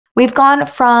We've gone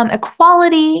from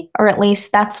equality, or at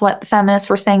least that's what feminists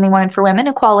were saying they wanted for women,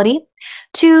 equality,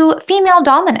 to female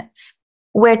dominance,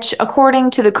 which,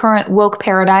 according to the current woke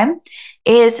paradigm,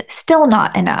 is still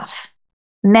not enough.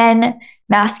 Men,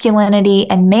 masculinity,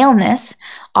 and maleness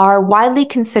are widely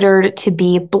considered to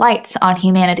be blights on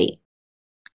humanity.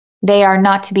 They are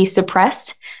not to be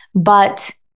suppressed,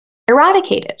 but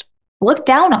eradicated, looked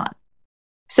down on.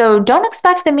 So don't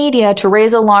expect the media to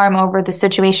raise alarm over the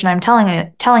situation I'm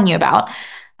telling you about,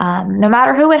 no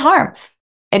matter who it harms.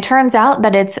 It turns out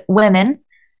that it's women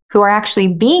who are actually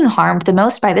being harmed the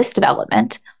most by this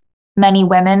development. Many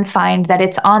women find that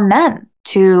it's on them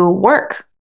to work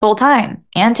full-time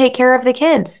and take care of the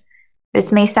kids.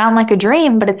 This may sound like a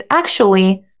dream, but it's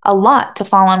actually a lot to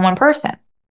fall on one person.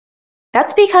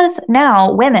 That's because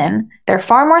now women, they're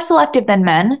far more selective than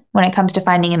men when it comes to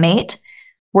finding a mate.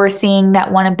 We're seeing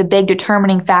that one of the big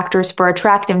determining factors for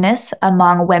attractiveness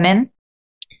among women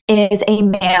is a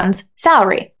man's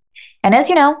salary. And as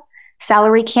you know,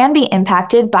 salary can be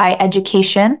impacted by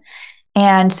education.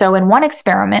 And so in one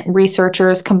experiment,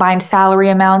 researchers combined salary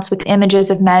amounts with images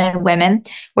of men and women,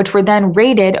 which were then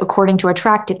rated according to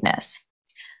attractiveness.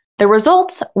 The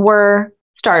results were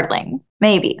startling,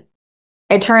 maybe.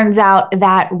 It turns out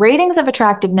that ratings of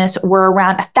attractiveness were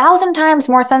around 1,000 times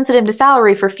more sensitive to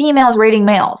salary for females rating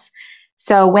males.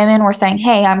 So women were saying,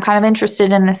 hey, I'm kind of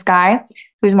interested in this guy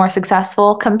who's more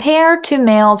successful, compared to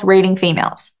males rating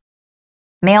females.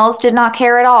 Males did not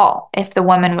care at all if the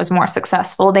woman was more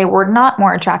successful. They were not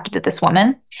more attracted to this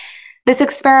woman. This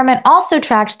experiment also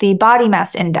tracked the body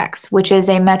mass index, which is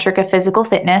a metric of physical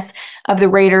fitness of the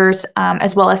raters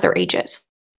as well as their ages.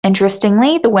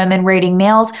 Interestingly, the women rating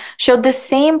males showed the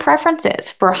same preferences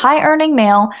for high-earning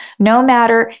male, no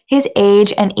matter his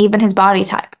age and even his body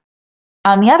type.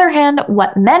 On the other hand,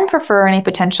 what men prefer in a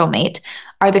potential mate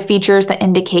are the features that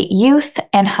indicate youth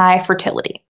and high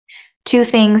fertility. Two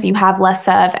things you have less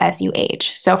of as you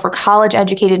age. So for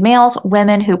college-educated males,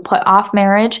 women who put off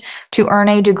marriage to earn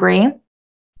a degree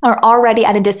are already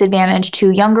at a disadvantage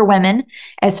to younger women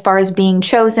as far as being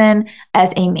chosen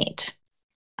as a mate.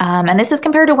 And this is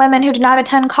compared to women who do not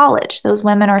attend college. Those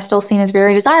women are still seen as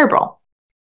very desirable.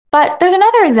 But there's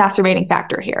another exacerbating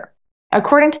factor here.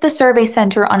 According to the Survey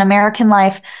Center on American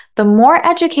Life, the more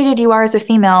educated you are as a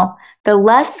female, the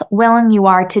less willing you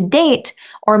are to date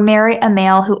or marry a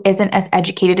male who isn't as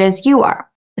educated as you are.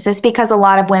 This is because a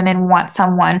lot of women want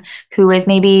someone who is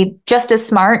maybe just as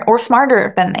smart or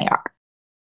smarter than they are.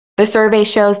 The survey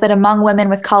shows that among women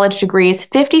with college degrees,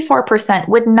 54%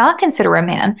 would not consider a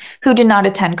man who did not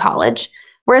attend college,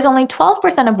 whereas only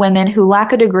 12% of women who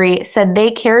lack a degree said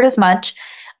they cared as much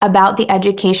about the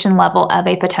education level of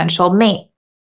a potential mate.